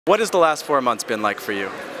What has the last 4 months been like for you?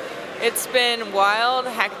 It's been wild,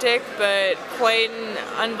 hectic, but quite an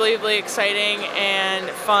unbelievably exciting and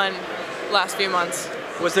fun last few months.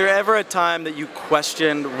 Was there ever a time that you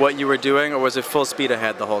questioned what you were doing, or was it full speed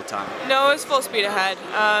ahead the whole time? No, it was full speed ahead.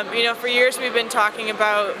 For years we've been talking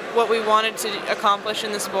about what we wanted to accomplish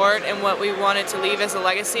in the sport and what we wanted to leave as a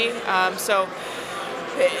legacy. So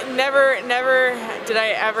never did I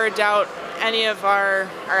ever doubt any of our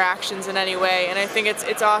actions in any way, and I think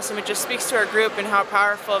it's awesome. It just speaks to our group and how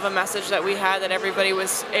powerful of a message that we had, that everybody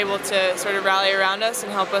was able to sort of rally around us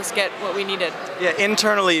and help us get what we needed. Yeah,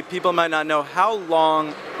 internally, people might not know, how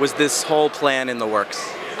long was this whole plan in the works?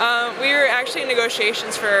 We were actually in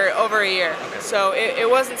negotiations for over a year, so it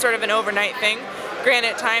wasn't sort of an overnight thing.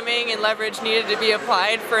 Granted, timing and leverage needed to be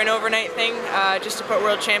applied for an overnight thing, just to put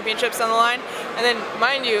world championships on the line. And then,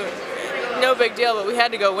 mind you, no big deal, but we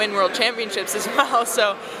had to go win world championships as well.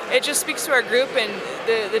 So it just speaks to our group and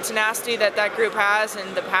the tenacity that group has,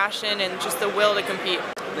 and the passion and just the will to compete.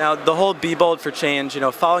 Now, the whole Be Bold for Change,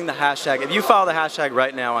 following the hashtag, if you follow the hashtag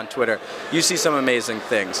right now on Twitter, you see some amazing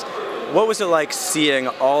things. What was it like seeing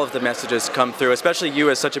all of the messages come through, especially you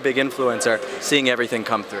as such a big influencer, seeing everything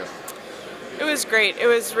come through? It was great. It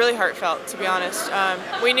was really heartfelt, to be honest.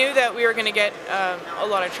 We knew that we were going to get a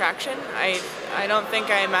lot of traction. I don't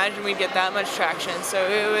think I imagined we'd get that much traction. So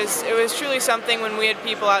it was truly something when we had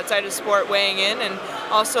people outside of sport weighing in, and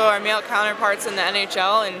also our male counterparts in the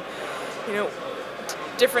NHL, and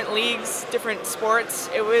different leagues, different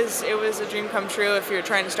sports. It was a dream come true if you're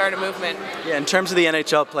trying to start a movement. Yeah, in terms of the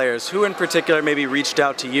NHL players, who in particular maybe reached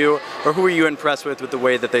out to you, or who were you impressed with the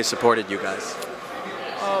way that they supported you guys?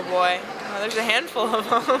 Oh boy, there's a handful of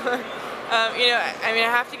them. I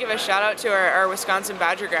have to give a shout out to our Wisconsin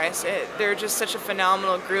Badger guys. They're just such a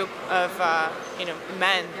phenomenal group of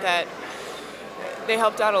men that they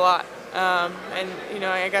helped out a lot.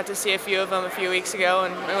 I got to see a few of them a few weeks ago,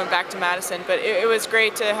 and I went back to Madison. But it was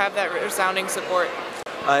great to have that resounding support.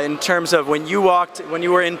 In terms of when you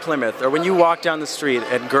were in Plymouth, or when you walked down the street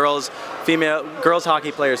and girls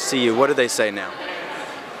hockey players see you, what do they say now?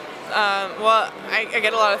 Well, I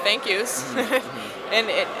get a lot of thank yous, and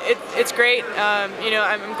it's great.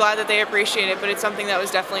 I'm glad that they appreciate it, but it's something that was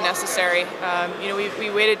definitely necessary. We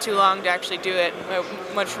waited too long to actually do it. I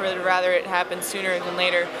much rather it happen sooner than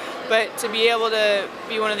later. But to be able to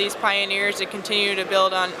be one of these pioneers, to continue to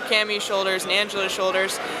build on Cammie's shoulders and Angela's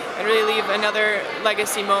shoulders, and really leave another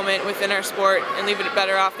legacy moment within our sport and leave it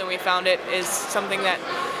better off than we found it, is something that,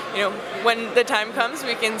 when the time comes,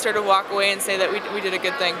 we can sort of walk away and say that we did a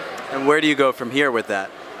good thing. And where do you go from here with that?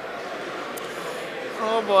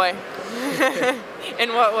 Oh boy.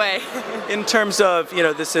 In what way? In terms of,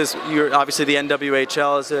 you're obviously the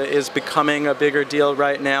NWHL is becoming a bigger deal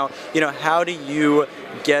right now. How do you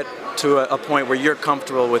get to a point where you're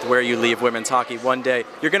comfortable with where you leave women's hockey one day?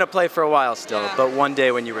 You're going to play for a while still, yeah. But one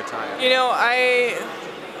day when you retire.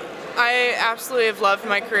 I absolutely have loved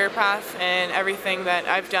my career path and everything that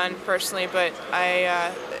I've done personally, but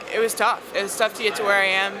it was tough. It was tough to get to where I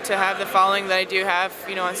am, to have the following that I do have,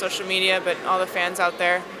 on social media, but all the fans out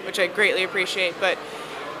there, which I greatly appreciate. But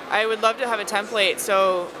I would love to have a template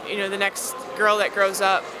so, the next girl that grows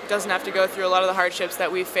up doesn't have to go through a lot of the hardships that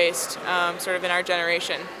we've faced sort of in our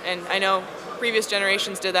generation. And I know previous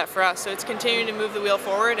generations did that for us, so it's continuing to move the wheel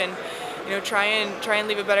forward and, try and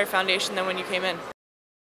leave a better foundation than when you came in.